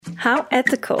How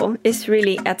ethical is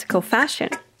really ethical fashion?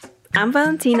 I'm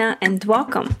Valentina and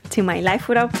welcome to my Life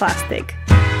Without Plastic.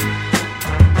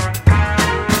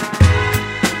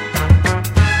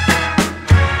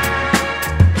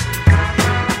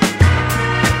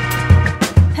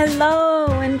 Hello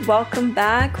and welcome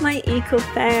back, my Eco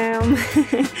Fam.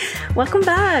 Welcome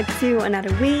back to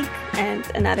another week and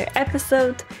another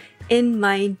episode in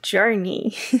my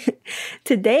journey.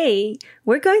 Today,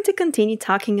 we're going to continue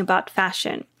talking about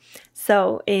fashion.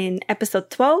 So in episode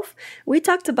 12, we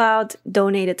talked about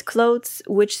donated clothes,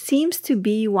 which seems to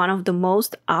be one of the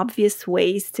most obvious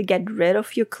ways to get rid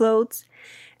of your clothes.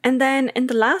 And then in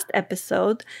the last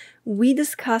episode, we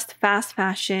discussed fast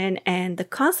fashion and the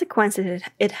consequences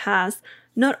it has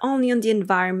not only on the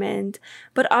environment,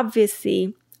 but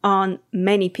obviously on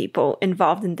many people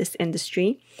involved in this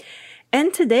industry.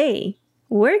 And today,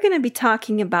 we're going to be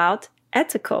talking about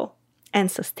ethical and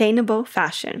sustainable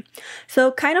fashion.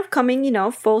 So kind of coming,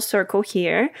 full circle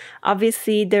here.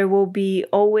 Obviously, there will be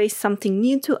always something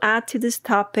new to add to this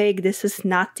topic. This is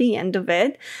not the end of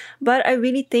it. But I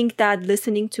really think that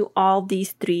listening to all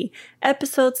these 3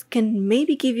 episodes can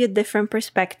maybe give you a different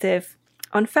perspective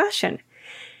on fashion.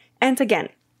 And again,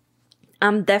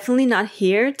 I'm definitely not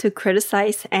here to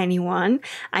criticize anyone.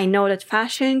 I know that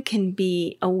fashion can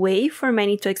be a way for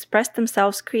many to express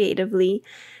themselves creatively.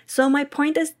 So my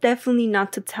point is definitely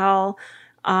not to tell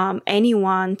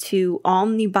anyone to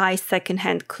only buy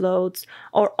secondhand clothes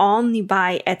or only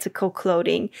buy ethical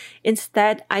clothing.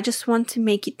 Instead, I just want to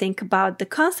make you think about the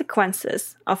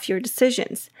consequences of your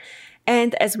decisions.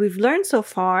 And as we've learned so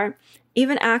far,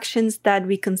 even actions that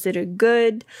we consider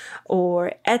good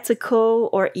or ethical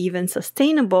or even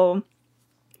sustainable,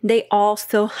 they all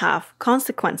still have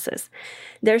consequences.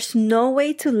 There's no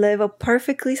way to live a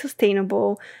perfectly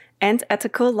sustainable and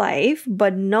ethical life,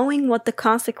 but knowing what the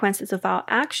consequences of our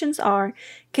actions are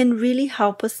can really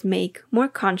help us make more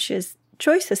conscious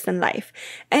choices in life.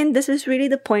 And this is really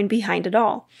the point behind it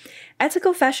all.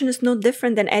 Ethical fashion is no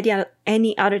different than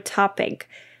any other topic.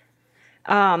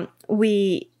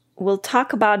 We'll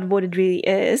talk about what it really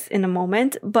is in a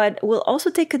moment, but we'll also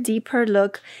take a deeper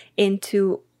look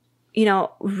into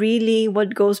really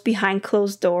what goes behind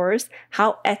closed doors.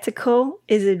 How ethical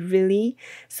is it really?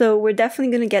 So we're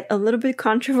definitely going to get a little bit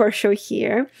controversial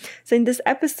here. So in this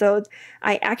episode,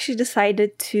 I actually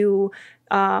decided to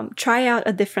try out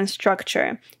a different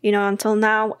structure. Until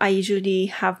now, I usually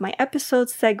have my episode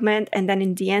segment, and then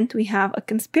in the end, we have a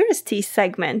conspiracy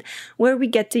segment where we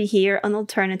get to hear an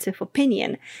alternative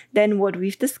opinion than what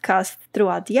we've discussed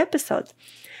throughout the episode.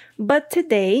 But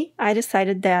today, I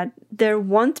decided that there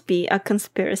won't be a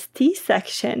conspiracy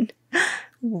section.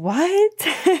 What?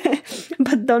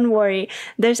 But don't worry,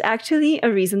 there's actually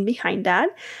a reason behind that.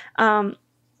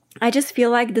 I just feel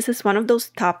like this is one of those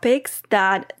topics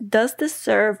that does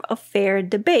deserve a fair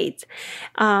debate.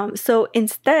 So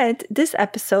instead, this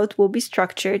episode will be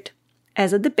structured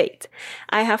as a debate.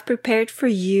 I have prepared for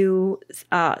you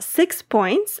 6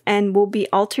 points and we'll be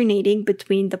alternating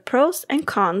between the pros and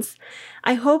cons.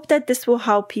 I hope that this will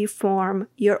help you form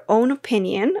your own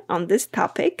opinion on this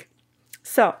topic.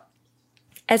 So,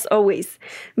 as always,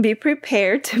 be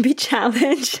prepared to be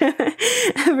challenged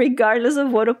regardless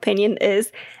of what opinion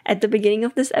is at the beginning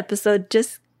of this episode.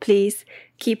 Just please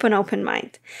keep an open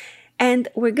mind. And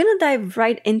we're going to dive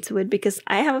right into it because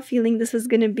I have a feeling this is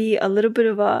going to be a little bit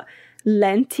of a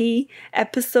lengthy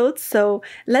episode. So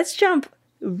let's jump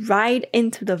right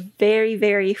into the very,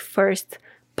 very first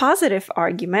positive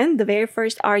argument, the very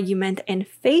first argument in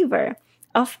favor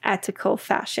of ethical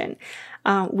fashion,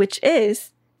 which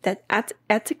is that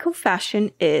ethical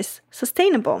fashion is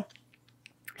sustainable.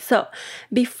 So,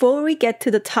 before we get to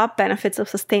the top benefits of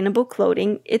sustainable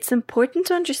clothing, it's important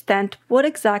to understand what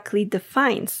exactly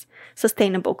defines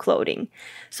sustainable clothing.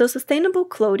 So, sustainable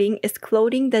clothing is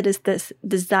clothing that is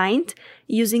designed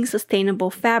using sustainable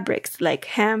fabrics like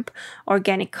hemp,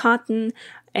 organic cotton,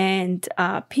 and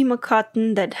Pima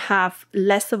cotton that have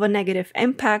less of a negative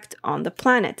impact on the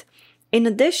planet. In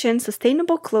addition,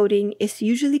 sustainable clothing is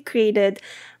usually created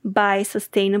by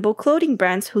sustainable clothing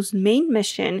brands whose main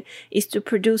mission is to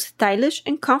produce stylish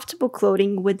and comfortable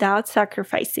clothing without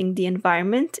sacrificing the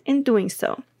environment in doing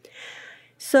so.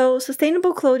 So,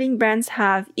 sustainable clothing brands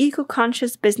have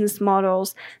eco-conscious business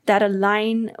models that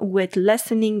align with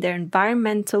lessening their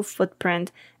environmental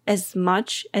footprint as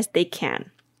much as they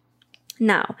can.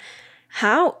 Now,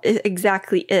 how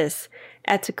exactly is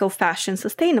ethical fashion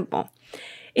sustainable?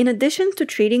 In addition to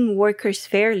treating workers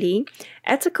fairly,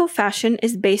 ethical fashion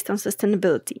is based on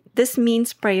sustainability. This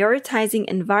means prioritizing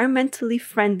environmentally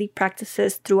friendly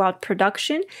practices throughout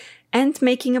production and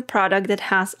making a product that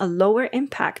has a lower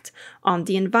impact on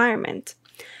the environment.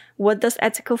 What does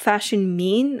ethical fashion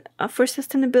mean for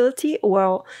sustainability?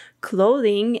 Well,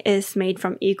 clothing is made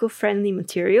from eco-friendly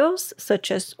materials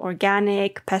such as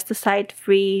organic,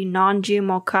 pesticide-free,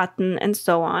 non-GMO cotton, and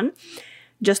so on.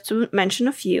 Just to mention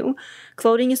a few,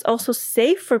 clothing is also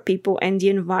safe for people and the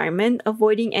environment,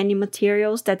 avoiding any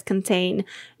materials that contain,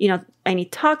 any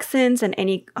toxins and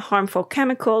any harmful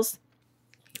chemicals.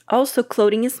 Also,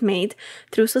 clothing is made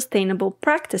through sustainable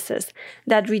practices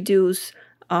that reduce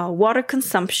water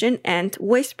consumption and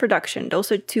waste production.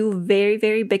 Those are two very,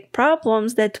 very big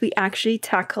problems that we actually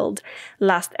tackled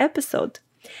last episode.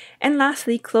 And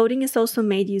lastly, clothing is also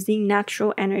made using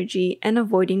natural energy and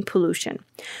avoiding pollution.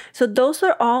 So those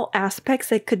are all aspects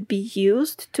that could be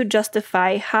used to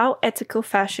justify how ethical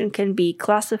fashion can be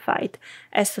classified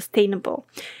as sustainable.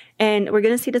 And we're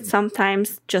going to see that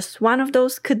sometimes just one of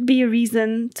those could be a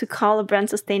reason to call a brand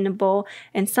sustainable,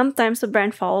 and sometimes a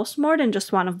brand follows more than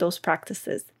just one of those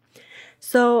practices.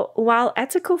 So while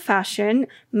ethical fashion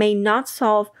may not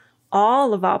solve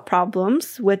all of our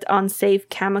problems with unsafe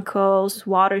chemicals,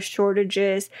 water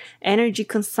shortages, energy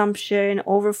consumption,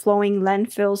 overflowing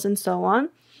landfills, and so on,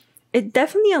 it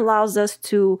definitely allows us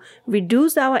to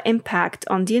reduce our impact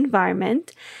on the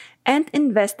environment and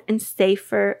invest in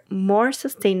safer, more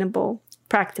sustainable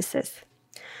practices.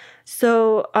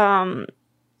 So,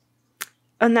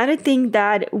 another thing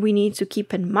that we need to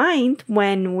keep in mind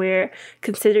when we're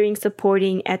considering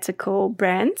supporting ethical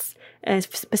brands,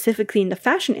 specifically in the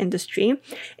fashion industry,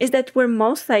 is that we're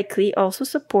most likely also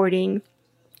supporting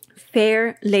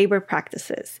fair labor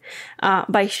practices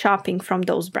by shopping from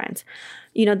those brands.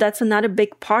 That's another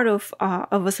big part of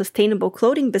a sustainable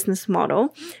clothing business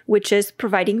model, which is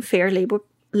providing fair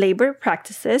labor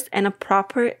practices and a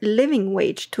proper living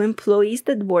wage to employees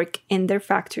that work in their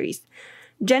factories.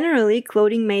 Generally,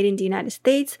 clothing made in the United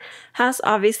States has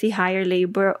obviously higher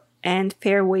labor and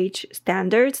fair wage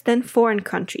standards than foreign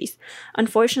countries.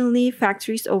 Unfortunately,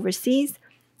 factories overseas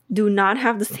do not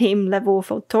have the same level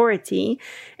of authority.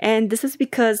 And this is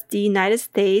because the United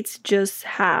States just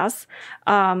has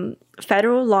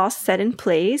federal laws set in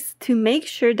place to make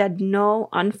sure that no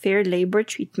unfair labor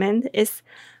treatment is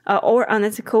or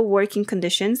unethical working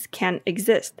conditions can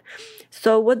exist.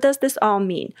 So what does this all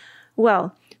mean?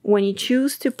 Well, when you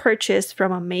choose to purchase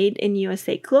from a made in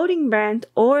USA clothing brand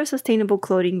or a sustainable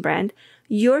clothing brand,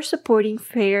 you're supporting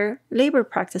fair labor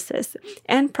practices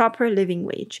and proper living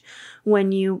wage.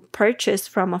 When you purchase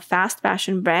from a fast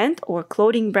fashion brand or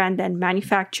clothing brand that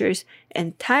manufactures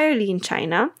entirely in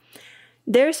China,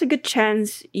 there's a good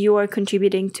chance you are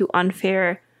contributing to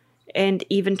unfair and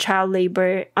even child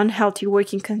labor, unhealthy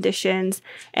working conditions,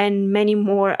 and many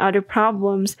more other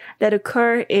problems that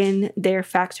occur in their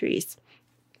factories.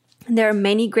 There are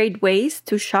many great ways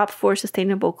to shop for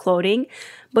sustainable clothing,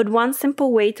 but one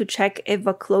simple way to check if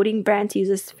a clothing brand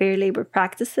uses fair labor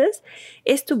practices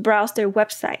is to browse their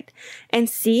website and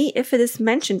see if it is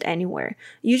mentioned anywhere.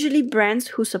 Usually brands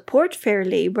who support fair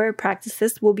labor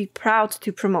practices will be proud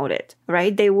to promote it,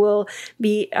 right? They will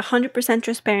be 100%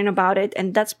 transparent about it,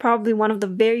 and that's probably one of the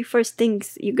very first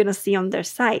things you're going to see on their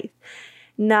site.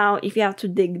 Now, if you have to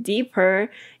dig deeper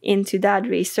into that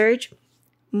research,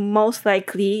 most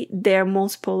likely there are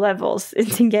multiple levels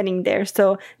into getting there,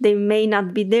 so they may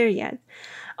not be there yet.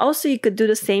 Also, you could do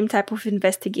the same type of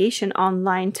investigation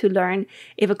online to learn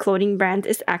if a clothing brand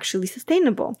is actually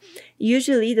sustainable.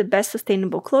 Usually, the best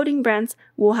sustainable clothing brands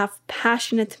will have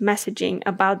passionate messaging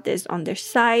about this on their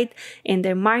site, in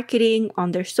their marketing,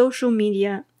 on their social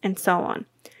media, and so on.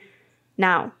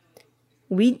 Now,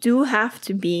 we do have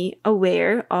to be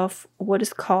aware of what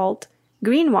is called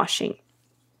greenwashing.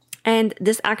 And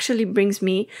this actually brings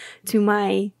me to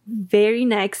my very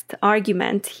next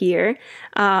argument here,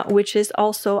 which is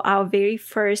also our very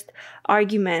first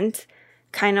argument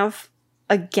kind of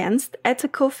against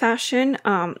ethical fashion.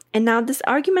 And now this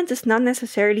argument is not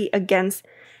necessarily against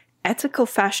ethical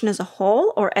fashion as a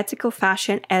whole or ethical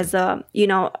fashion as a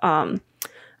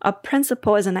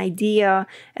principle, as an idea,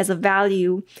 as a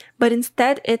value, but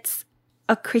instead it's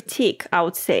a critique, I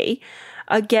would say,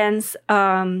 against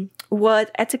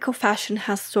what ethical fashion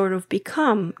has sort of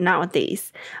become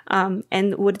nowadays.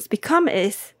 And what it's become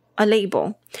is a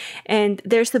label. And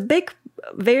there's a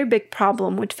very big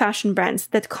problem with fashion brands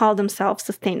that call themselves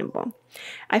sustainable.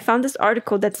 I found this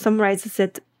article that summarizes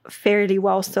it fairly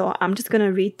well, so I'm just going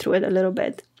to read through it a little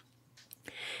bit.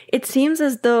 It seems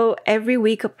as though every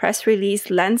week a press release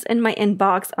lands in my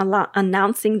inbox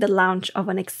announcing the launch of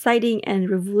an exciting and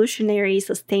revolutionary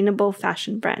sustainable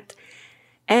fashion brand.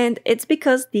 And it's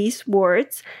because these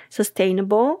words,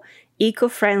 sustainable,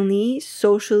 eco-friendly,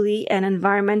 socially, and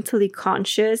environmentally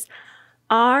conscious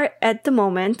are at the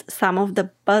moment some of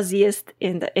the buzziest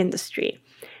in the industry.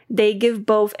 They give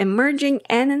both emerging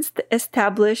and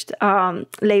established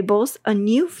labels a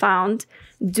newfound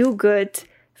do-good,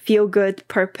 feel-good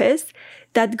purpose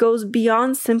that goes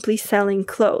beyond simply selling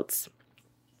clothes.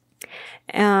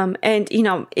 And,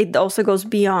 it also goes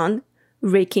beyond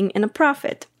raking in a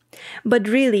profit. But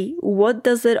really, what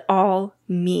does it all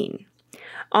mean?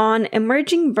 One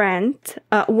emerging brand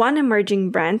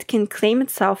can claim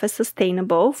itself as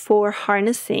sustainable for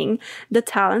harnessing the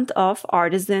talent of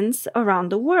artisans around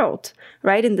the world,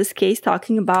 right? In this case,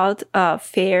 talking about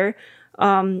fair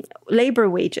labor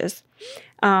wages.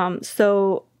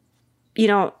 Those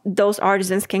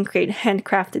artisans can create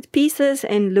handcrafted pieces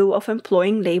in lieu of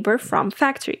employing labor from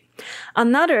factory.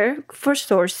 Another for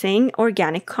sourcing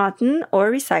organic cotton or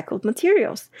recycled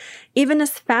materials. Even a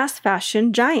fast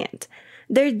fashion giant.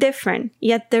 They're different,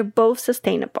 yet they're both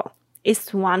sustainable.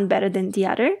 Is one better than the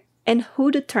other? And who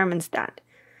determines that?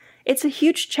 It's a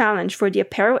huge challenge for the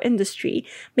apparel industry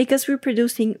because we're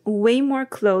producing way more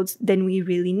clothes than we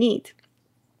really need.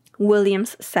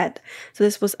 Williams said. So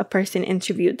this was a person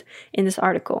interviewed in this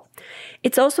article.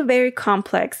 It's also very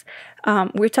complex.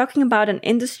 We're talking about an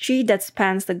industry that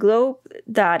spans the globe,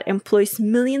 that employs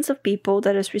millions of people,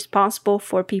 that is responsible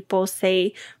for people,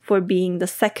 say, for being the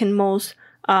second most,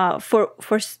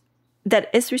 that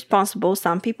is responsible,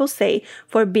 some people say,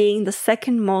 for being the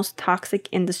second most toxic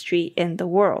industry in the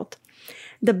world.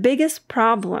 The biggest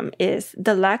problem is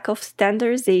the lack of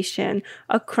standardization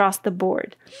across the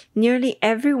board. Nearly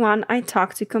everyone I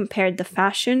talked to compared the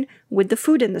fashion with the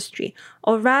food industry,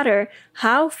 or rather,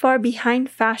 how far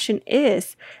behind fashion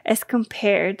is as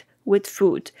compared with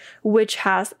food, which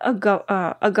has a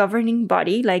governing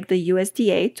body like the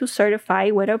USDA to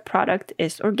certify whether a product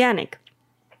is organic.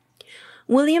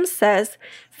 Williams says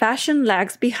fashion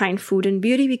lags behind food and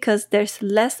beauty because there's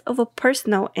less of a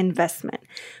personal investment.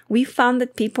 We found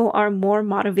that people are more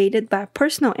motivated by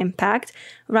personal impact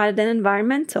rather than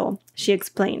environmental, she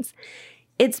explains.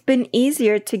 It's been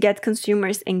easier to get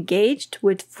consumers engaged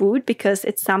with food because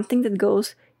it's something that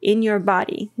goes in your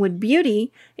body. With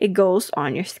beauty, it goes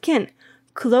on your skin.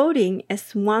 Clothing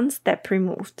is one step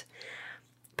removed.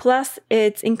 Plus,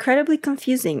 it's incredibly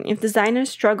confusing. If designers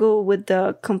struggle with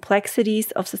the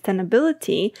complexities of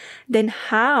sustainability, then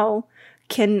how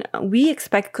can we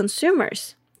expect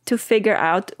consumers to figure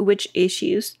out which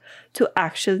issues to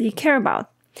actually care about?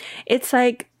 It's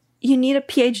like you need a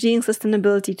PhD in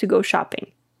sustainability to go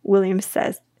shopping, Williams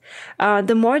says.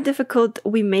 The more difficult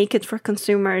we make it for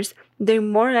consumers, they're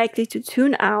more likely to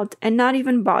tune out and not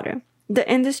even bother. The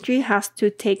industry has to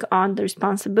take on the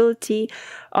responsibility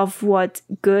of what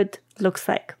good looks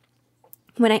like.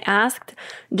 When I asked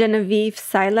Genevieve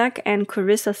Silak and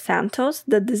Carissa Santos,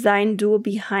 the design duo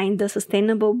behind the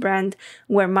sustainable brand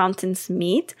Where Mountains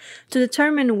Meet, to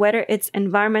determine whether it's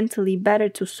environmentally better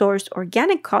to source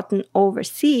organic cotton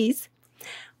overseas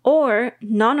or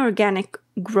non-organic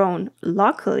grown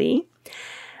locally,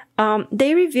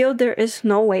 they revealed there is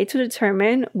no way to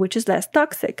determine which is less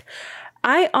toxic.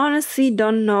 I honestly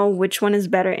don't know which one is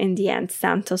better in the end,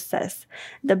 Santos says.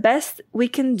 The best we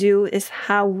can do is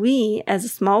how we, as a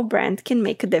small brand, can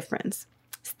make a difference.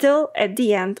 Still, at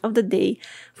the end of the day,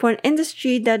 for an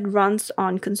industry that runs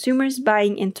on consumers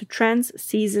buying into trends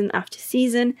season after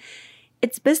season,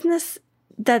 it's a business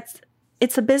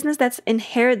that's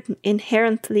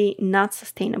inherently not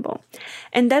sustainable.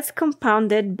 And that's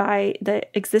compounded by the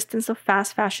existence of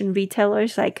fast fashion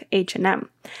retailers like H&M.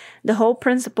 The whole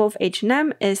principle of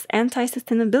H&M is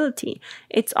anti-sustainability.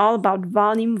 It's all about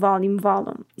volume,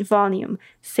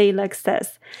 Salek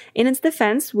says. In its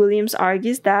defense, Williams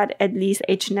argues that at least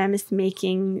H&M is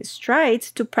making strides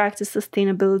to practice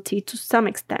sustainability to some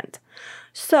extent.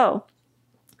 So,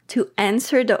 to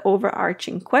answer the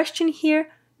overarching question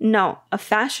here, no, a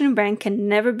fashion brand can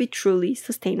never be truly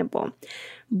sustainable.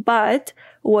 But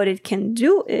what it can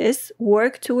do is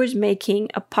work towards making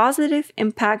a positive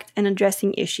impact and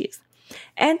addressing issues.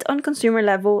 And on consumer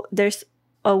level, there's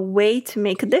a way to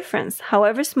make a difference.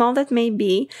 However small that may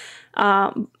be,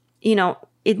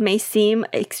 it may seem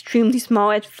extremely small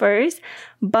at first,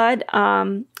 but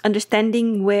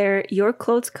understanding where your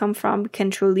clothes come from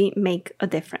can truly make a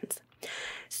difference.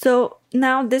 So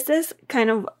now this is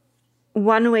kind of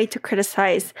one way to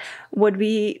criticize what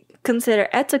we consider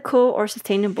ethical or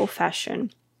sustainable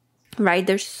fashion, right?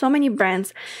 There's so many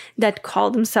brands that call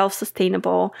themselves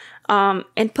sustainable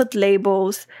and put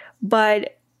labels,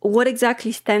 but what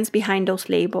exactly stands behind those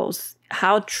labels?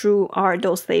 How true are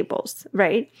those labels,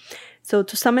 right? So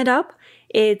to sum it up,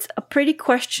 it's a pretty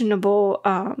questionable,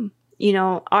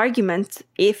 argument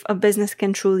if a business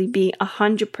can truly be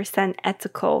 100%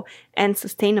 ethical and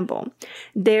sustainable.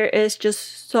 There is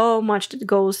just so much that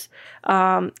goes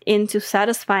into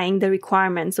satisfying the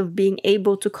requirements of being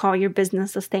able to call your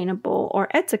business sustainable or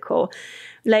ethical.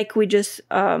 Like we just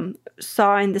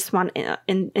saw in this one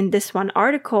in this one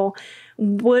article,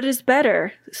 what is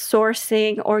better,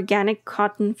 sourcing organic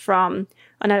cotton from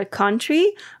another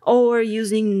country or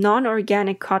using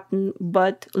non-organic cotton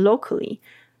but locally?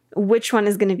 Which one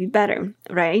is going to be better,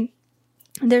 right?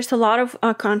 There's a lot of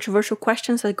controversial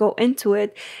questions that go into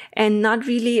it, and not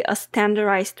really a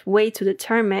standardized way to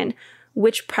determine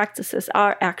which practices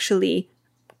are actually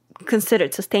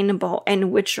considered sustainable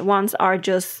and which ones are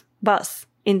just buzz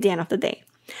in the end of the day.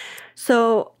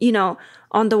 So,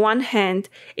 on the one hand,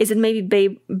 is it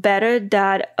maybe better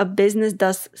that a business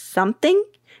does something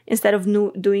instead of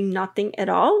doing nothing at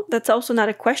all? That's also not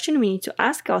a question we need to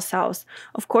ask ourselves.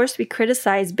 Of course, we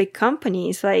criticize big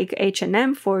companies like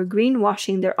H&M for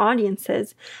greenwashing their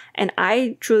audiences, and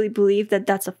I truly believe that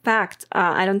that's a fact.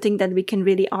 I don't think that we can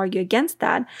really argue against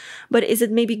that. But is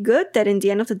it maybe good that in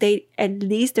the end of the day, at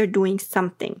least they're doing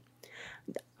something?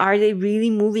 Are they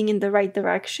really moving in the right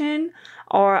direction?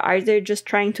 Or are they just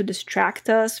trying to distract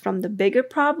us from the bigger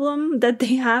problem that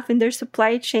they have in their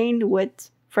supply chain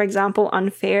with, for example,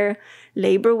 unfair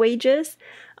labor wages?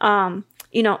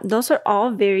 Those are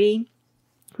all very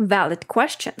valid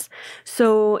questions.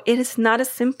 So it is not as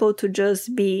simple to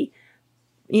just be,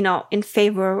 in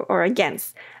favor or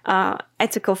against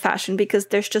ethical fashion, because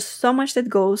there's just so much that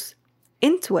goes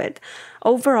into it.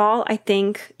 Overall, I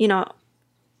think,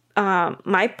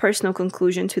 my personal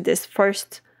conclusion to this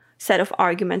first set of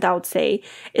argument, I would say,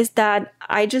 is that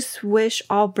I just wish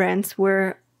all brands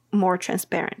were more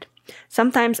transparent.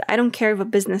 Sometimes I don't care if a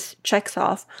business checks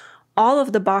off all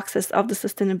of the boxes of the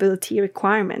sustainability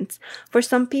requirements. For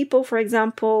some people, for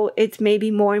example, it may be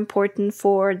more important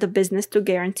for the business to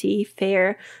guarantee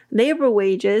fair labor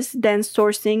wages than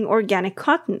sourcing organic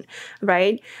cotton,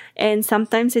 right? And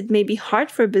sometimes it may be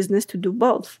hard for a business to do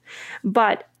both.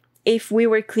 But if we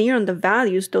were clear on the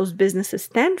values those businesses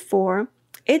stand for,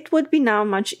 it would be now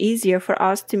much easier for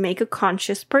us to make a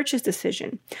conscious purchase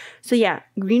decision. So yeah,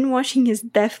 greenwashing is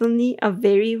definitely a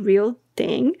very real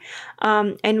thing,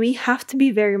 and we have to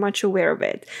be very much aware of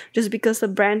it. Just because a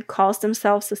brand calls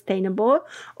themselves sustainable,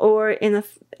 or in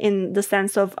the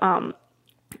sense of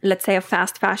let's say a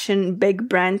fast fashion big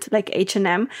brand like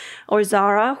H&M or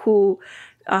Zara, who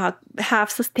have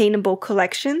sustainable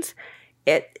collections,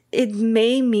 it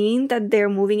may mean that they're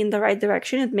moving in the right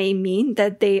direction. It may mean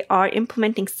that they are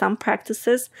implementing some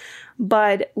practices,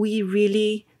 but we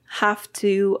really have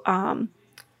to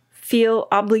feel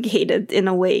obligated in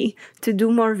a way to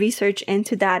do more research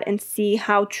into that and see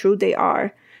how true they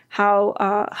are,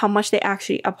 how much they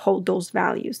actually uphold those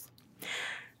values.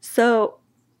 So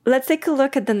let's take a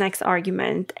look at the next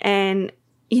argument. And,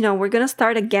 we're going to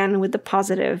start again with the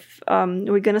positive.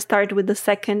 We're going to start with the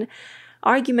second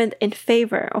argument in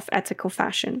favor of ethical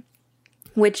fashion,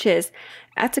 which is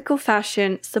ethical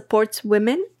fashion supports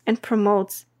women and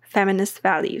promotes feminist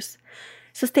values.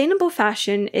 Sustainable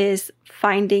fashion is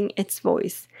finding its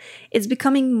voice. It's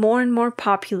becoming more and more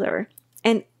popular,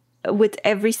 and with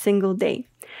every single day.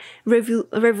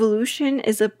 Revolution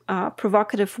is a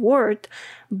provocative word,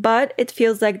 but it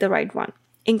feels like the right one.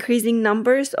 Increasing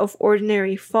numbers of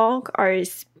ordinary folk are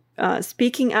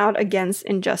speaking out against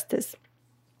injustice.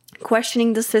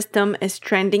 Questioning the system is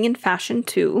trending in fashion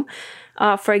too.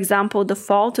 For example, the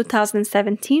fall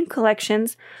 2017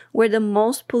 collections were the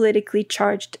most politically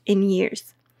charged in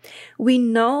years. We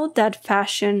know that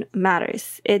fashion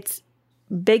matters. It's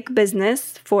big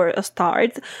business for a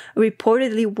start,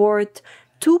 reportedly worth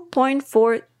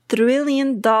 $2.4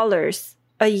 trillion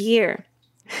a year.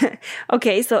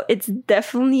 Okay, so it's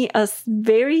definitely a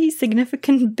very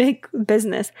significant big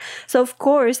business. So of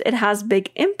course, it has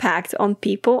big impact on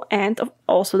people and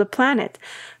also the planet.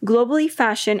 Globally,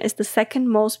 fashion is the second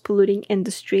most polluting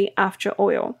industry after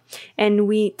oil. And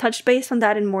we touched base on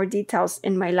that in more details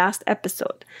in my last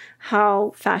episode,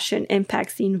 how fashion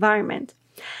impacts the environment.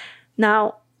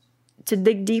 Now, to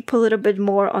dig deep a little bit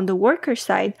more on the worker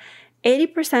side,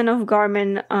 80% of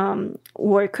garment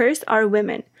workers are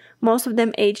women. Most of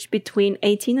them aged between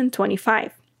 18 and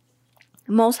 25.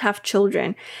 Most have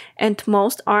children, and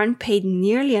most aren't paid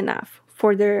nearly enough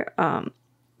for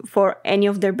any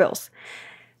of their bills.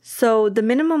 So the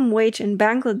minimum wage in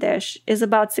Bangladesh is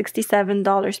about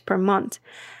 $67 per month.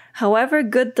 However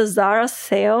good the Zara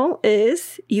sale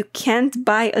is, you can't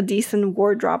buy a decent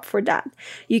wardrobe for that.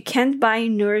 You can't buy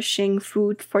nourishing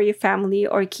food for your family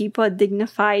or keep a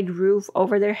dignified roof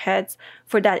over their heads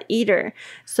for that either.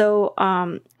 So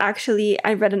actually,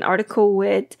 I read an article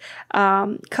with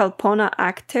Kalpana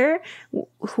Akhter,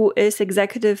 who is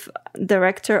executive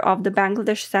director of the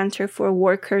Bangladesh Center for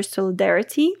Worker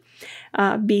Solidarity,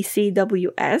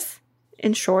 BCWS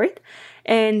in short.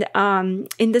 And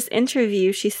in this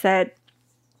interview, she said,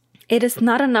 "It is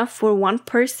not enough for one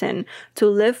person to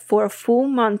live for a full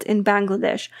month in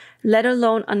Bangladesh, let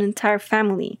alone an entire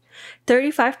family.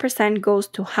 35% goes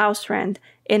to house rent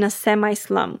in a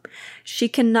semi-slum. She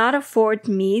cannot afford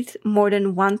meat more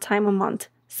than one time a month,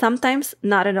 sometimes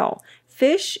not at all.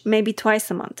 Fish maybe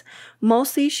twice a month.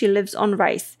 Mostly she lives on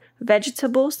rice,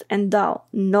 vegetables, and dal,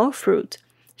 no fruit.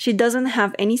 She doesn't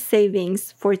have any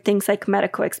savings for things like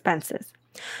medical expenses."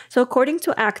 So according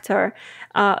to Akhter,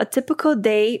 a typical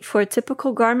day for a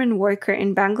typical garment worker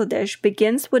in Bangladesh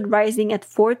begins with rising at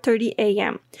 4:30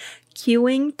 a.m.,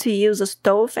 queuing to use a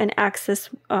stove and access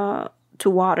to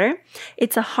water.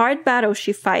 It's a hard battle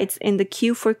she fights in the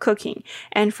queue for cooking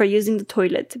and for using the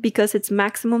toilet, because it's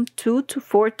maximum 2 to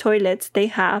 4 toilets they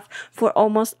have for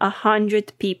almost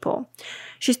 100 people.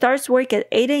 She starts work at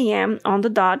 8 a.m. on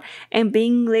the dot, and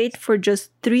being late for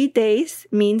just 3 days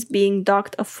means being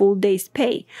docked a full day's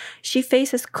pay. She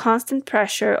faces constant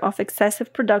pressure of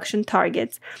excessive production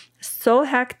targets, so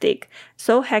hectic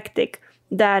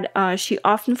that she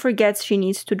often forgets she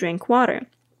needs to drink water.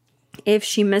 If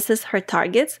she misses her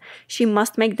targets, she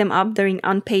must make them up during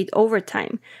unpaid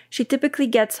overtime. She typically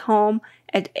gets home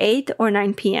at 8 or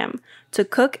 9 p.m. to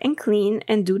cook and clean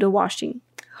and do the washing.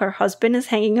 Her husband is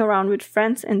hanging around with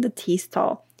friends in the tea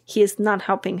stall. He is not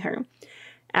helping her,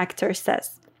 Akhter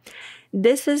says.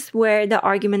 This is where the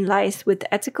argument lies with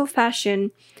ethical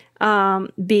fashion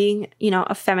being,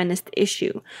 a feminist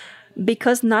issue.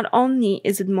 Because not only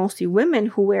is it mostly women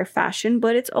who wear fashion,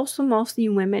 but it's also mostly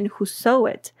women who sew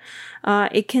it.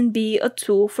 It can be a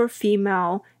tool for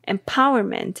female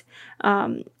empowerment.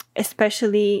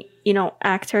 Especially,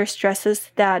 Akhter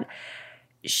stresses that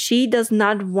she does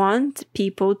not want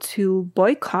people to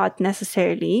boycott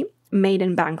necessarily made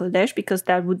in Bangladesh, because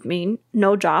that would mean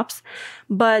no jobs.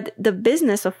 But the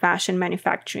business of fashion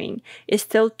manufacturing is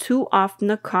still too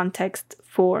often a context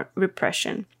for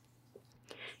repression.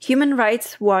 Human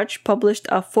Rights Watch published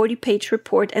a 40-page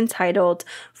report entitled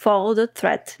 "Follow the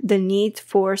Threat: The Need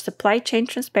for Supply Chain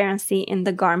Transparency in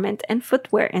the Garment and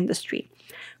Footwear Industry,"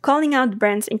 calling out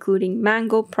brands including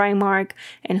Mango, Primark,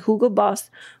 and Hugo Boss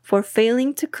for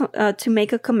failing to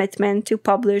make a commitment to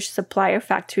publish supplier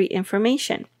factory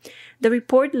information. The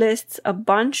report lists a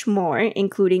bunch more,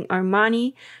 including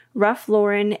Armani, Ralph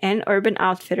Lauren, and Urban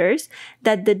Outfitters,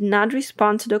 that did not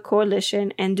respond to the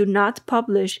coalition and do not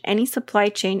publish any supply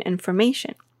chain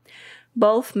information.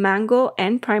 Both Mango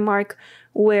and Primark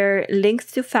were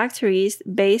linked to factories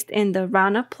based in the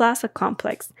Rana Plaza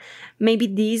complex. Maybe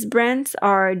these brands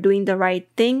are doing the right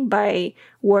thing by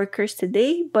workers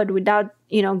today, but without,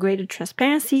 greater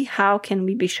transparency, how can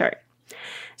we be sure?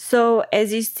 So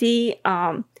as you see,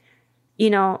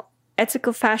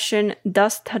 ethical fashion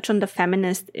does touch on the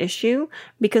feminist issue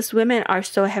because women are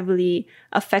so heavily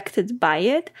affected by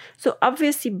it. So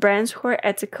obviously brands who are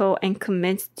ethical and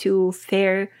commit to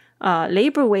fair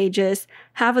labor wages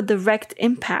have a direct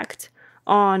impact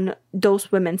on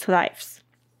those women's lives.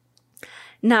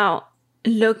 Now,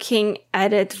 looking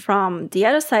at it from the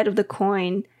other side of the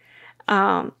coin,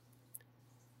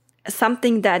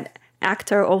 something that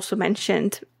Akhter also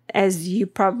mentioned, as you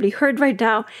probably heard right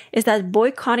now, is that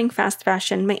boycotting fast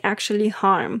fashion may actually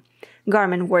harm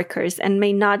garment workers and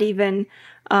may not even,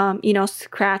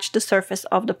 scratch the surface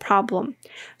of the problem.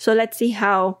 So let's see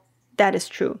how that is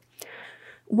true.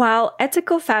 While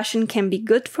ethical fashion can be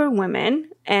good for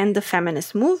women and the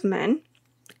feminist movement,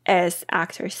 as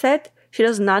Akhter said, she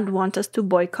does not want us to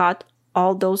boycott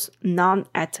all those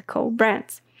non-ethical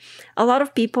brands. A lot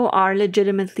of people are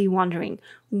legitimately wondering,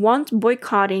 won't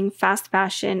boycotting fast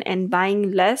fashion and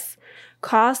buying less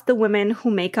cause the women who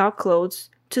make our clothes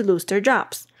to lose their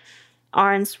jobs?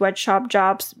 Aren't sweatshop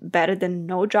jobs better than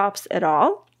no jobs at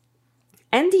all?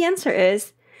 And the answer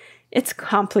is, it's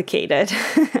complicated.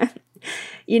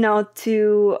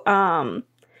 To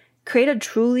create a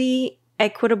truly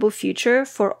equitable future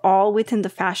for all within the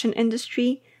fashion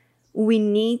industry, we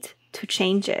need to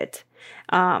change it.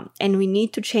 And we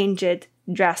need to change it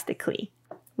drastically.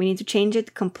 We need to change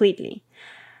it completely.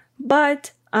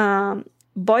 But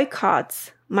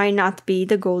boycotts might not be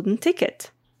the golden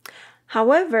ticket.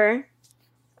 However,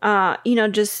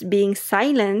 just being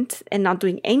silent and not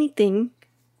doing anything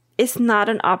is not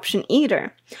an option either.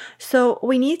 So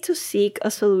we need to seek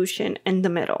a solution in the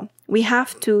middle. We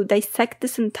have to dissect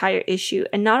this entire issue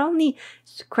and not only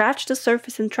scratch the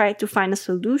surface and try to find a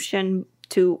solution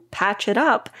to patch it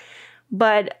up,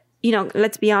 but,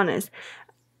 let's be honest,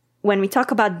 when we talk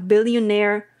about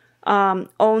billionaire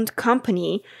owned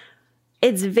company,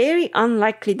 it's very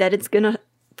unlikely that it's going to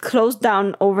close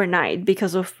down overnight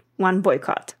because of one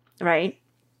boycott, right?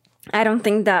 I don't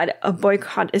think that a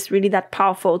boycott is really that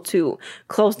powerful to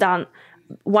close down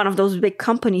one of those big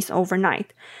companies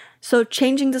overnight. So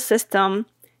changing the system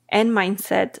and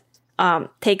mindset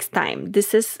takes time.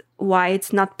 This is why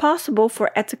it's not possible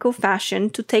for ethical fashion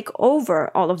to take over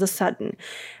all of a sudden.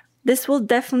 This will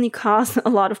definitely cause a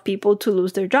lot of people to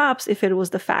lose their jobs if it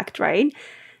was the fact, right?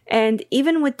 And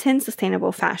even within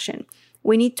sustainable fashion,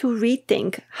 we need to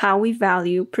rethink how we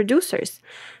value producers.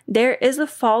 There is a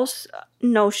false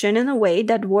notion in a way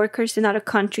that workers in other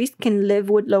countries can live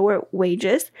with lower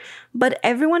wages, but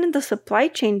everyone in the supply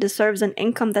chain deserves an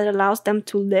income that allows them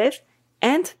to live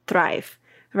and thrive,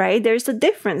 right? There's a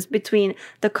difference between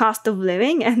the cost of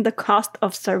living and the cost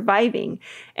of surviving.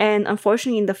 And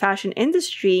unfortunately, in the fashion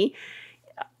industry,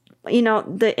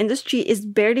 the industry is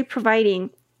barely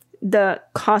providing the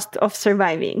cost of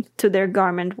surviving to their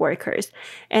garment workers.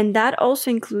 And that also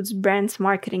includes brands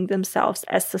marketing themselves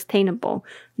as sustainable,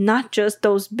 not just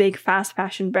those big fast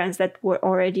fashion brands that we're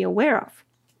already aware of.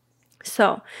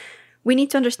 So we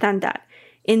need to understand that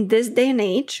in this day and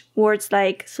age, words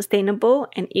like sustainable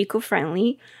and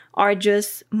eco-friendly are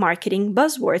just marketing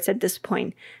buzzwords at this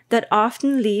point that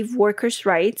often leave workers'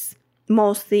 rights,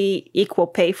 mostly equal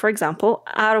pay, for example,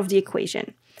 out of the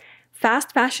equation.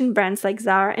 Fast fashion brands like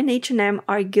Zara and H&M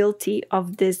are guilty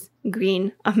of this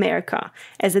green America,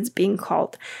 as it's being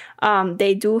called.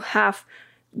 They do have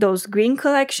those green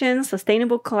collections,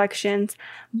 sustainable collections,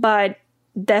 but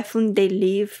definitely they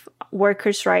leave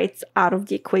workers' rights out of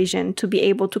the equation to be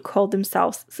able to call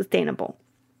themselves sustainable.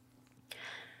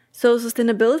 So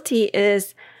sustainability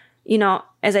is,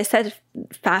 as I said,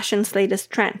 fashion's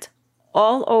latest trend.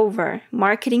 All over,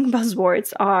 marketing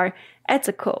buzzwords are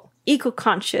ethical,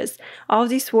 eco-conscious. All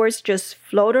these words just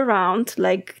float around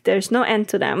like there's no end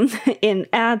to them in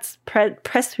ads,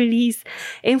 press release,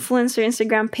 influencer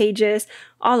Instagram pages,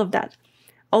 all of that.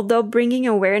 Although bringing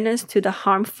awareness to the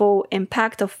harmful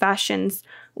impact of fashion's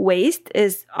waste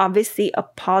is obviously a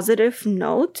positive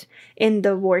note in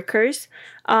the workers,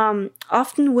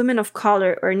 often women of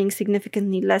color earning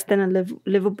significantly less than a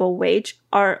livable wage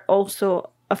are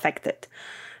also affected.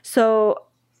 So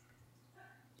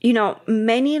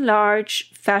many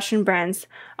large fashion brands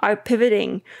are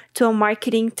pivoting to a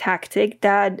marketing tactic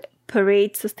that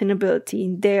parades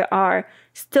sustainability. They are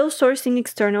still sourcing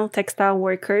external textile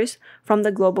workers from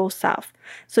the global south.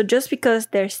 So just because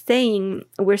they're saying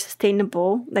we're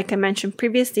sustainable, like I mentioned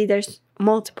previously, there's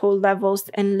multiple levels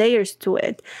and layers to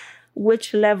it.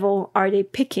 Which level are they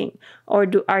picking, or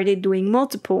are they doing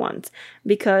multiple ones?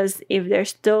 Because if they're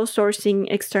still sourcing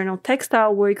external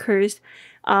textile workers,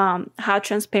 how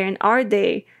transparent are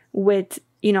they with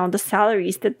the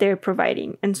salaries that they're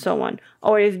providing and so on?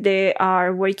 Or if they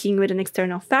are working with an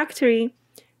external factory,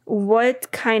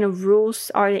 what kind of rules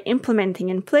are they implementing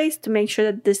in place to make sure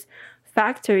that this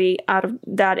factory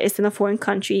that is in a foreign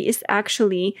country is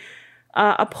actually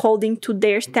upholding to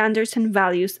their standards and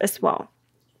values as well?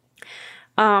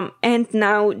 And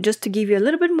now, just to give you a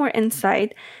little bit more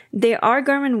insight, there are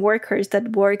garment workers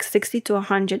that work 60 to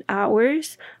 100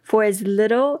 hours for as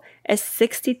little as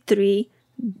 $63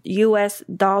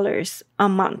 a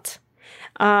month.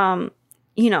 The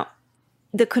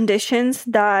conditions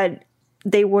that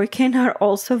they work in are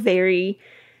also very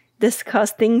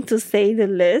disgusting, to say the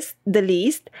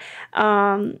least.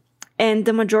 And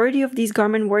the majority of these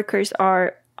garment workers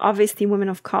are obviously women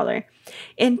of color.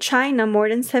 In China, more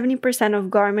than 70% of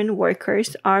garment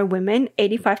workers are women,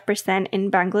 85%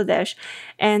 in Bangladesh,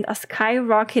 and a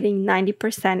skyrocketing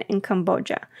 90% in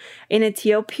Cambodia. In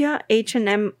Ethiopia,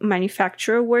 H&M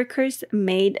manufacturer workers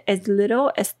made as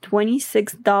little as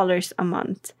 $26 a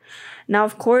month. Now,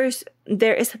 of course,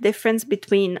 there is a difference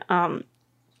between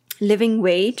living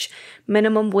wage,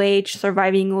 minimum wage,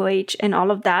 surviving wage, and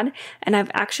all of that. And I've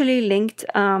actually linked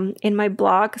in my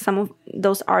blog some of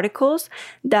those articles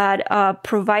that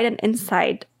provide an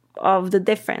insight of the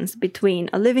difference between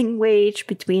a living wage,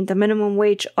 between the minimum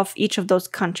wage of each of those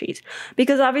countries.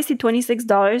 Because obviously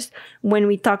 $26, when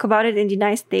we talk about it in the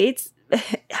United States,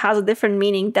 has a different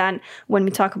meaning than when we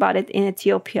talk about it in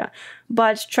Ethiopia.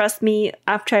 But trust me,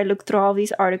 after I looked through all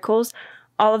these articles,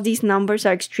 all of these numbers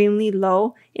are extremely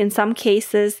low. In some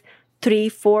cases, 3,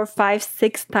 4, 5,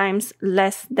 6 times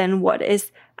less than what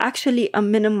is actually a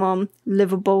minimum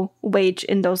livable wage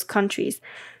in those countries.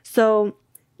 So,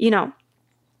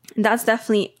 that's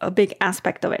definitely a big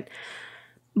aspect of it.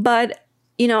 But,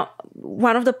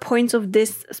 one of the points of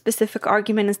this specific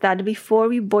argument is that before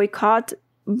we boycott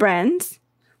brands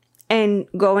and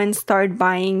go and start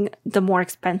buying the more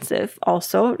expensive,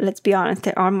 also, let's be honest,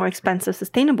 there are more expensive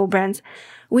sustainable brands,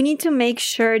 we need to make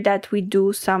sure that we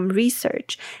do some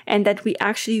research and that we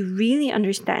actually really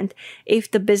understand if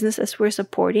the businesses we're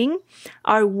supporting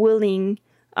are willing,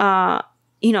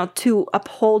 to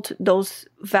uphold those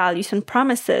values and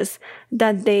promises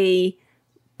that they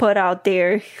put out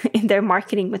there in their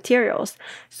marketing materials.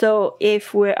 So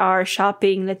if we are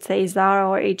shopping, let's say Zara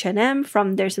or H&M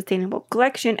from their sustainable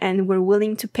collection, and we're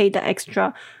willing to pay the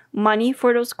extra money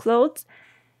for those clothes,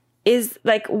 is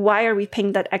like, why are we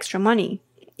paying that extra money?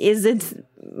 Is it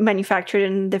manufactured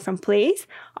in a different place?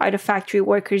 Are the factory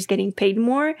workers getting paid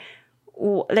more?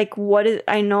 Like, what is,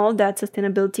 I know that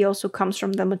sustainability also comes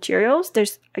from the materials.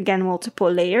 There's, again,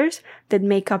 multiple layers that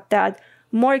make up that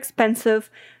more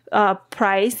expensive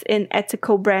price in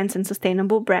ethical brands and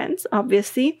sustainable brands,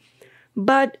 obviously.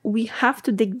 But we have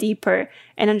to dig deeper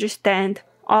and understand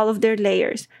all of their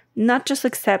layers, not just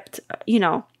accept,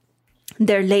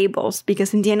 their labels,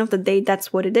 because in the end of the day,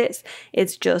 that's what it is.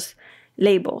 It's just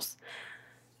labels.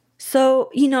 So,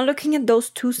 looking at those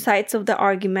two sides of the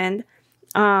argument,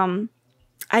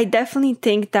 I definitely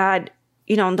think that,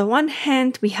 on the one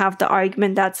hand, we have the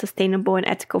argument that sustainable and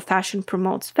ethical fashion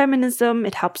promotes feminism,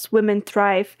 it helps women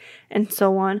thrive, and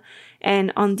so on.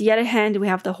 And on the other hand, we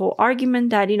have the whole argument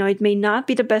that, it may not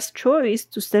be the best choice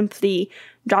to simply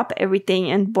drop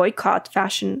everything and boycott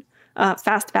fashion,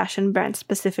 fast fashion brands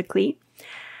specifically.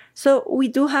 So we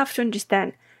do have to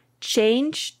understand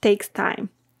change takes time.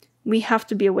 We have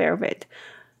to be aware of it.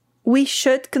 We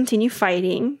should continue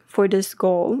fighting for this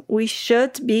goal. We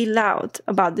should be loud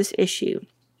about this issue.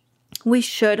 We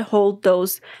should hold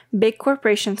those big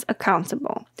corporations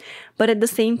accountable. But at the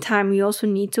same time, we also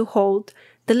need to hold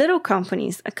the little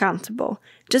companies accountable.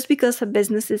 Just because a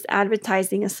business is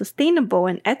advertising as sustainable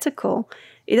and ethical,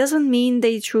 it doesn't mean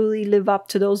they truly live up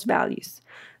to those values.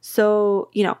 So,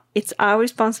 it's our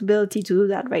responsibility to do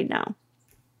that right now.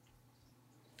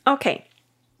 Okay.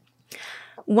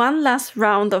 One last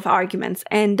round of arguments,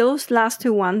 and those last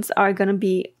two ones are going to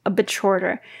be a bit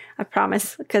shorter, I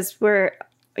promise, because we're,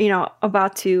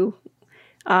 about to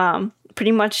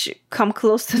pretty much come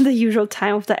close to the usual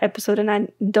time of the episode, and I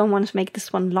don't want to make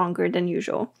this one longer than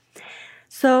usual.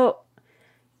 So,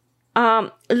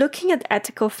 looking at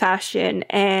ethical fashion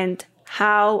and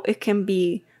how it can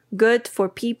be good for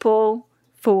people,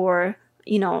 for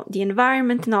the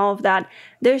environment and all of that,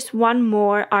 there's one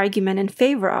more argument in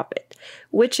favor of it,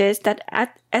 which is that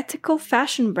ethical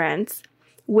fashion brands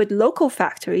with local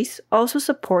factories also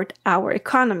support our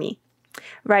economy,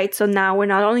 right? So now we're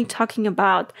not only talking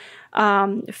about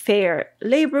fair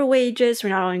labor wages, we're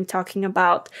not only talking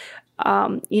about,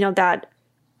 that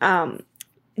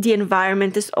the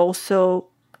environment is also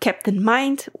kept in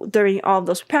mind during all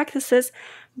those practices,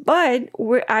 but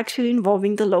we're actually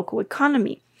involving the local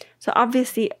economy. So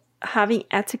obviously, having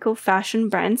ethical fashion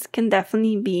brands can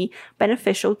definitely be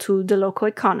beneficial to the local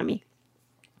economy.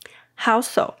 How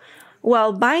so?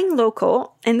 Well, buying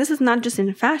local, and this is not just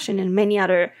in fashion, in many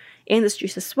other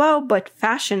industries as well, but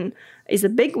fashion is a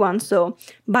big one. So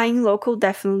buying local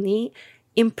definitely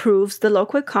improves the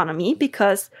local economy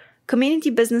because community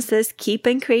businesses keep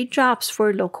and create jobs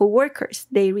for local workers.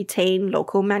 They retain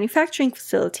local manufacturing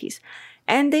facilities,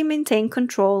 and they maintain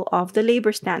control of the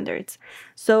labor standards.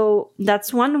 So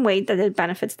that's one way that it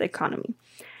benefits the economy.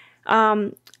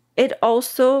 Buying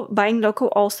local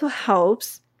also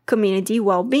helps community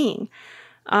well-being.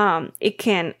 It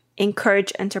can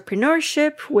encourage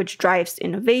entrepreneurship, which drives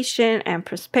innovation and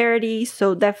prosperity.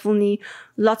 So definitely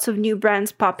lots of new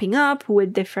brands popping up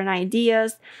with different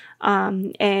ideas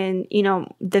and,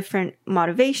 different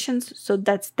motivations. So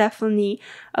that's definitely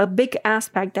a big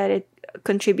aspect that it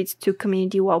contributes to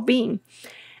community well-being.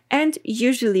 And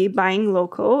usually buying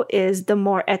local is the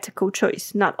more ethical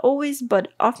choice. Not always, but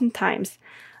oftentimes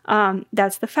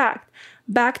that's the fact.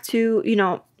 Back to,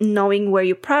 knowing where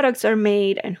your products are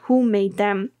made and who made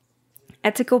them.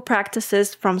 Ethical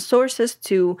practices from sources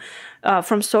to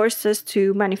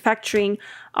manufacturing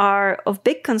are of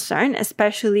big concern,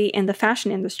 especially in the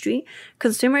fashion industry.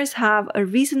 Consumers have a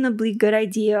reasonably good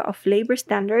idea of labor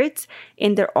standards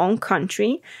in their own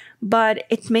country, but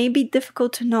it may be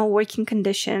difficult to know working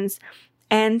conditions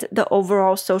and the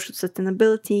overall social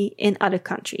sustainability in other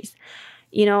countries.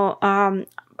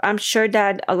 I'm sure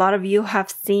that a lot of you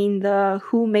have seen the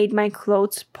Who Made My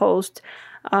Clothes post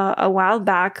a while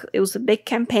back. It was a big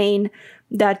campaign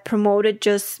that promoted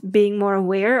just being more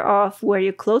aware of where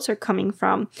your clothes are coming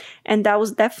from. And that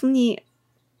was definitely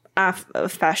a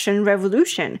fashion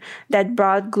revolution that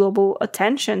brought global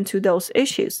attention to those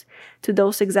issues, to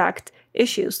those exact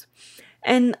issues.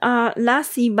 And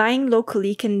lastly, buying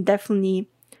locally can definitely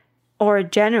or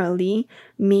generally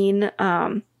mean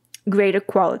greater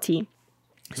quality.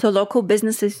 So local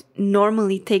businesses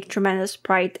normally take tremendous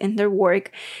pride in their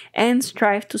work and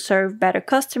strive to serve better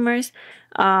customers,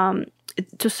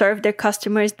 to serve their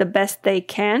customers the best they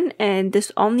can. And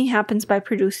this only happens by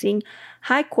producing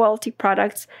high quality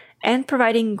products and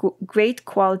providing great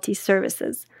quality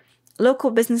services.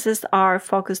 Local businesses are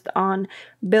focused on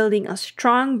building a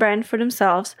strong brand for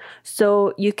themselves,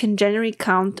 so you can generally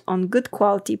count on good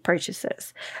quality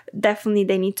purchases. Definitely,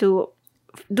 they need to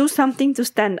do something to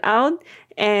stand out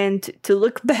and to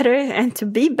look better and to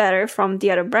be better from the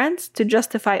other brands to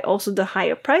justify also the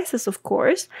higher prices, of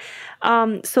course.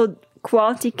 So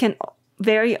quality can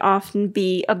very often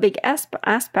be a big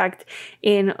aspect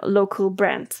in local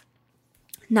brands.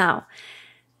 Now,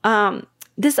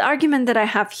 this argument that I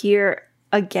have here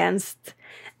against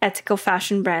ethical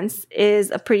fashion brands is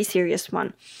a pretty serious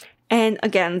one. And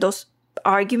again, those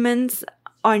arguments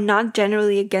are not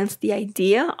generally against the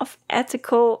idea of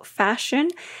ethical fashion,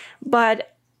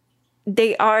 but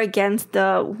they are against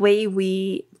the way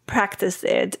we practice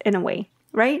it in a way,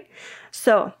 right?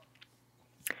 So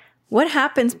what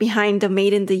happens behind the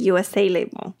Made in the USA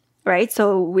label, right?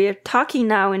 So we're talking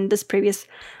now in this previous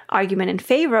argument in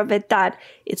favor of it that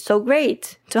it's so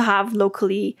great to have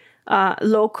local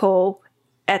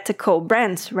ethical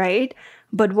brands, right?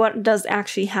 But what does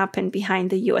actually happen behind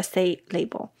the USA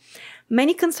label?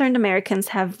 Many concerned Americans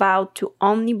have vowed to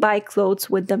only buy clothes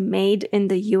with the Made in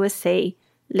the USA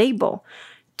label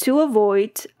to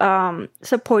avoid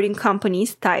supporting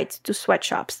companies tied to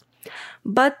sweatshops.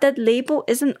 But that label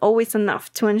isn't always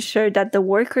enough to ensure that the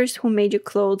workers who made your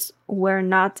clothes were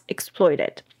not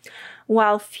exploited.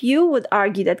 While few would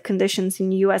argue that conditions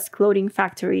in U.S. clothing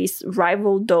factories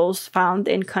rival those found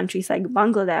in countries like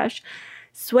Bangladesh,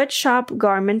 sweatshop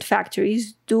garment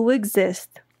factories do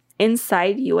exist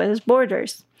inside U.S.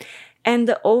 borders, and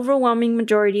the overwhelming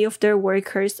majority of their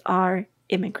workers are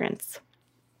immigrants.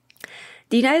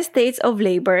 The United States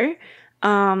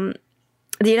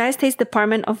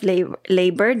Department of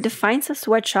Labor defines a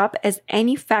sweatshop as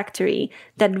any factory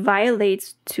that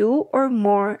violates two or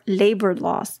more labor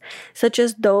laws, such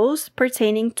as those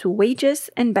pertaining to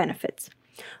wages and benefits,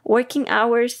 working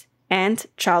hours, and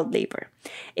child labor.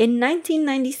 In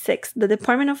 1996, the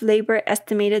Department of Labor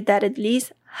estimated that at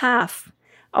least half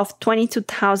of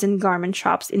 22,000 garment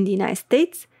shops in the United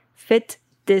States fit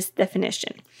this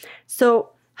definition. So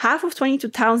half of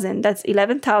 22,000, that's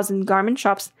 11,000 garment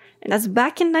shops, and that's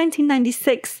back in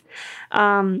 1996,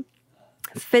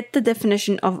 fit the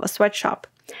definition of a sweatshop.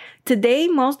 Today,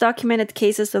 most documented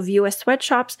cases of U.S.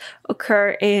 sweatshops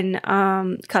occur in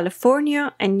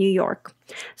California and New York.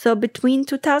 So between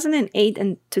 2008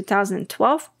 and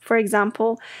 2012, for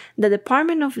example, the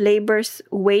Department of Labor's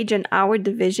Wage and Hour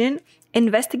Division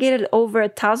investigated over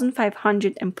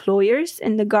 1,500 employers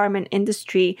in the garment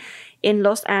industry in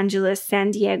Los Angeles,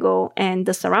 San Diego, and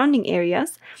the surrounding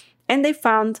areas, and they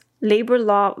found labor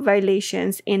law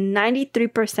violations in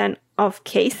 93% of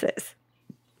cases.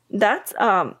 That's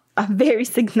a very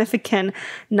significant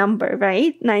number,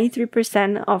 right?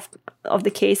 93% of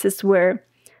the cases were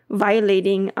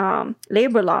violating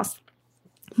labor laws.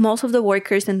 Most of the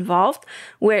workers involved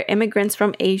were immigrants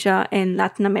from Asia and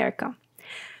Latin America.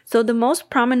 So the most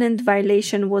prominent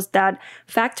violation was that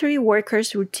factory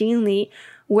workers routinely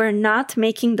were not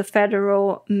making the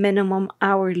federal minimum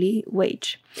hourly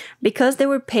wage because they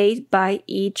were paid by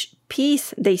each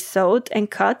piece they sewed and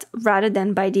cut rather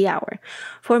than by the hour.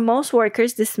 For most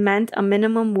workers, this meant a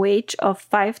minimum wage of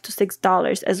 $5 to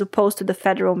 $6 as opposed to the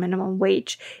federal minimum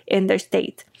wage in their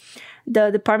state. The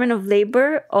Department of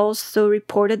Labor also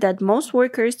reported that most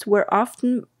workers were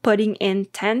often putting in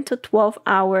 10 to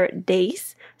 12-hour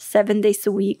days, 7 days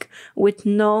a week, with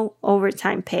no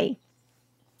overtime pay.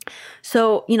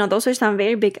 So, those are some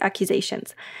very big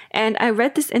accusations. And I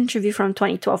read this interview from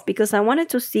 2012 because I wanted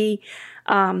to see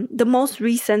the most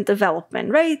recent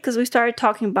development, right? Because we started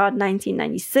talking about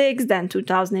 1996, then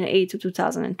 2008 to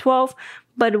 2012.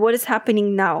 But what is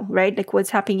happening now, right? Like what's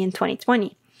happening in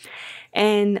 2020?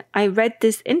 And I read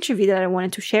this interview that I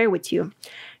wanted to share with you.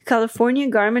 California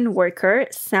garment worker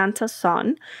Santa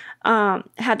Son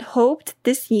had hoped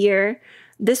this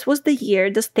was the year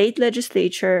the state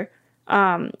legislature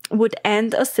would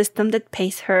end a system that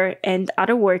pays her and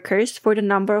other workers for the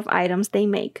number of items they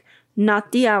make,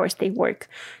 not the hours they work.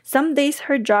 Some days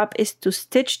her job is to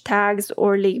stitch tags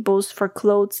or labels for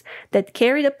clothes that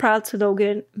carry the proud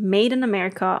slogan, Made in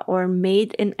America or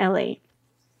Made in LA.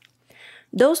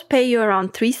 Those pay you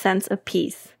around 3 cents a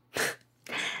piece,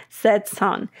 said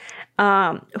Son,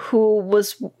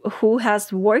 who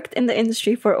has worked in the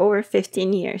industry for over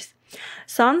 15 years.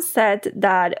 Son said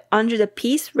that under the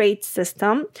piece rate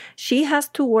system, she has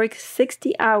to work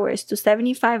 60 hours to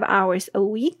 75 hours a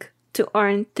week to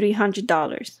earn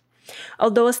 $300.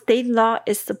 Although a state law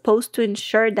is supposed to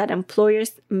ensure that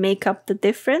employers make up the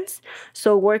difference,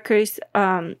 so workers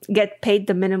get paid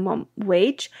the minimum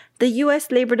wage, the U.S.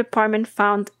 Labor Department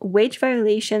found wage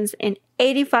violations in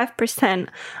 85%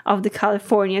 of the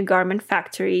California garment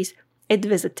factories it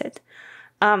visited.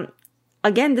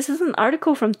 Again, this is an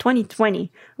article from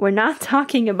 2020. We're not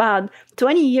talking about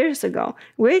 20 years ago.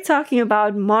 We're talking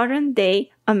about modern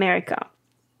day America.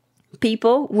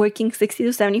 People working 60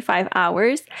 to 75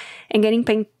 hours and getting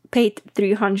paid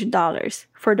 $300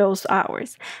 for those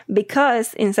hours.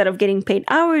 Because instead of getting paid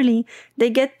hourly, they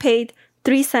get paid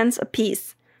 3 cents a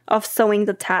piece of sewing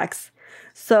the tags.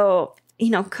 So,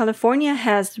 California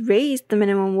has raised the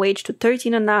minimum wage to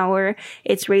 $13 an hour.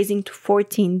 It's raising to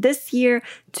 $14 this year,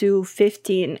 to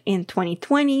 $15 in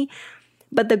 2020.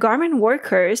 But the garment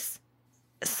workers,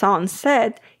 Son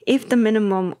said, if the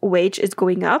minimum wage is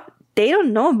going up, they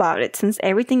don't know about it since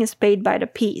everything is paid by the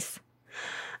piece.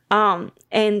 To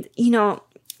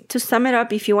sum it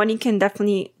up, if you want, you can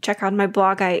definitely check out my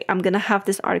blog. I'm going to have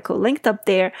this article linked up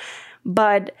there.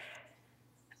 But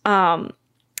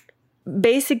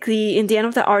basically, in the end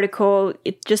of the article,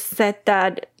 it just said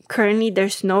that currently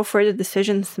there's no further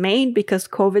decisions made because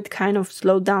COVID kind of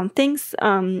slowed down things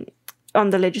on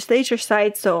the legislature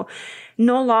side. So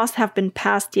no laws have been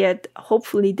passed yet.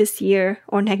 Hopefully this year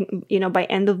or by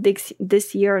end of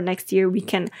this year or next year, we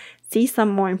can see some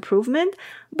more improvement.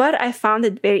 But I found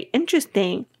it very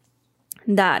interesting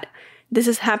that this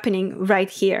is happening right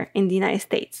here in the United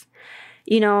States.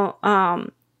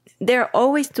 There are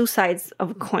always two sides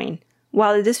of a coin.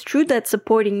 While it is true that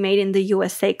supporting made in the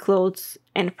USA clothes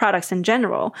and products in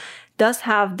general does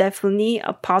have definitely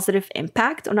a positive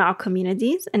impact on our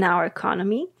communities and our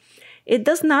economy, it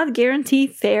does not guarantee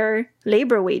fair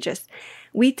labor wages.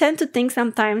 We tend to think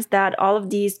sometimes that all of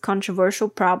these controversial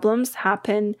problems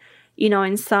happen,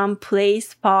 in some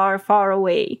place far, far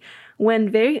away,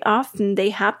 when very often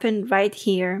they happen right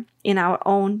here in our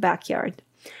own backyard.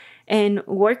 And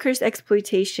workers'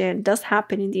 exploitation does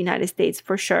happen in the United States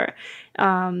for sure.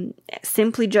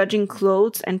 Simply judging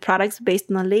clothes and products based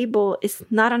on a label is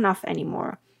not enough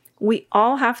anymore. We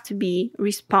all have to be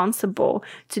responsible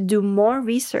to do more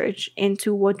research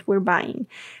into what we're buying,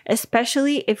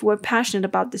 especially if we're passionate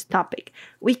about this topic.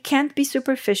 We can't be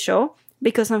superficial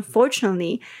because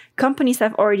unfortunately, companies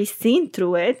have already seen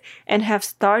through it and have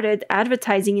started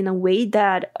advertising in a way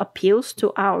that appeals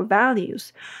to our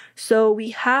values. So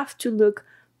we have to look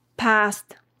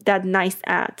past that nice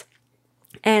ad.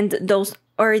 And those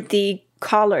are the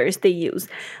colors they use.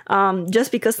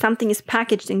 Just because something is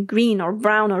packaged in green or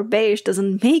brown or beige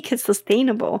doesn't make it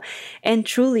sustainable. And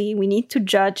truly, we need to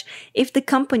judge if the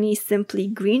company is simply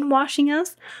greenwashing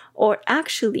us or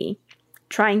actually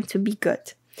trying to be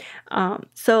good.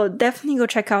 So definitely go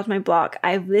check out my blog.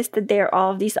 I've listed there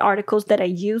all of these articles that I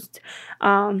used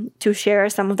to share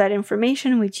some of that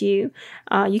information with you.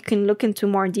 You can look into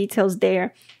more details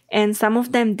there. And some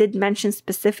of them did mention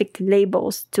specific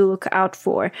labels to look out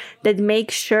for that make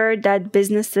sure that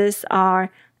businesses are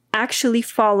actually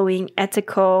following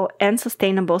ethical and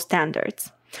sustainable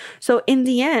standards. So in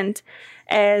the end,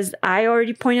 as I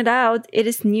already pointed out, it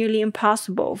is nearly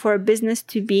impossible for a business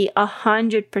to be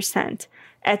 100%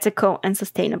 ethical and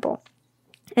sustainable.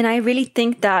 And I really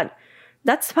think that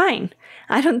that's fine.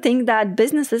 I don't think that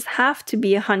businesses have to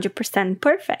be 100%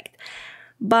 perfect.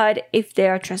 But if they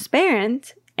are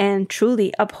transparent and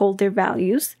truly uphold their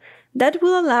values, that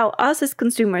will allow us as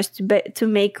consumers to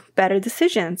make better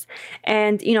decisions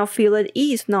and, feel at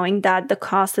ease knowing that the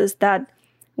causes that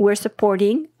we're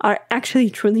supporting are actually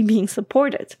truly being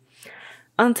supported.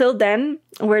 Until then,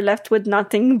 we're left with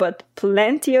nothing but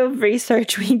plenty of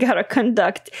research we gotta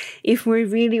conduct if we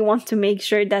really want to make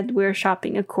sure that we're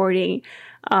shopping according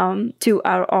to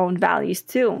our own values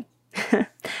too.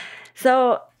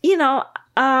 So,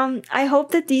 I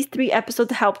hope that these 3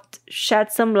 episodes helped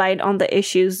shed some light on the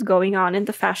issues going on in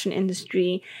the fashion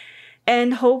industry.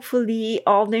 And hopefully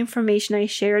all the information I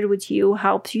shared with you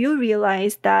helps you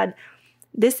realize that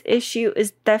This issue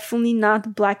is definitely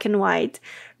not black and white.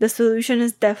 The solution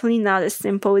is definitely not as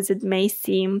simple as it may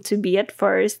seem to be at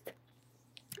first.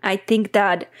 I think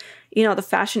that, the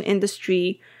fashion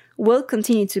industry will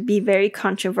continue to be very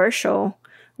controversial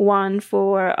one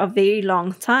for a very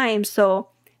long time. So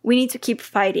we need to keep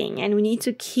fighting, and we need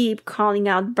to keep calling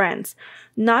out brands,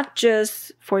 not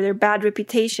just for their bad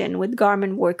reputation with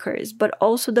garment workers, but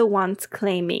also the ones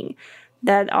claiming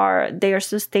that they are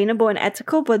sustainable and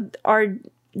ethical, but are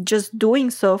just doing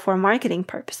so for marketing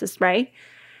purposes, right?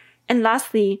 And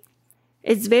lastly,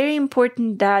 it's very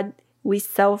important that we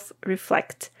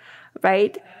self-reflect,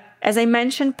 right? As I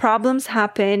mentioned, problems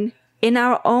happen in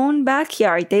our own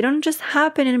backyard. They don't just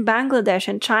happen in Bangladesh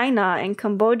and China and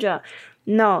Cambodia.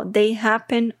 No, they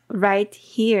happen right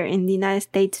here in the United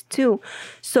States too.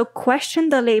 So question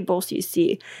the labels you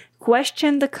see.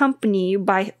 Question the company you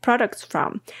buy products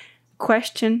from.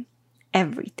 Question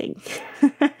everything.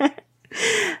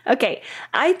 Okay,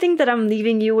 I think that I'm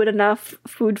leaving you with enough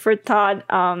food for thought.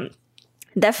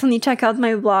 Definitely check out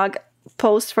my blog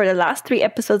post for the last 3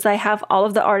 episodes. I have all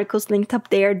of the articles linked up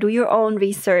there. Do your own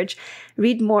research,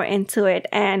 read more into it,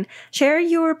 and share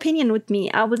your opinion with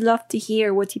me. I would love to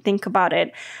hear what you think about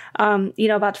it.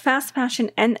 About fast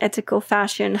fashion and ethical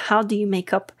fashion. How do you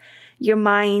make up your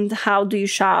mind? How do you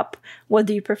shop? What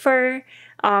do you prefer?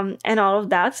 And all of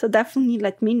that. So definitely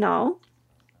let me know.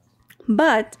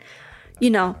 But,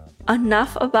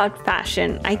 enough about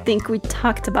fashion. I think we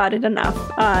talked about it enough.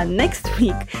 Next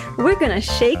week, we're going to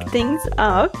shake things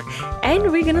up and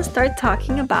we're going to start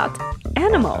talking about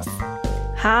animals.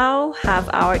 How have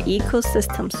our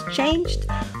ecosystems changed?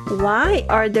 Why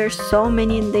are there so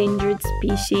many endangered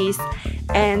species?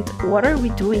 And what are we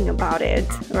doing about it,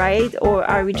 right? Or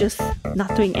are we just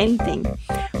not doing anything?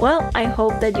 Well, I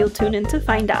hope that you'll tune in to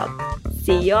find out.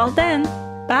 See you all then.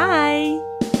 Bye!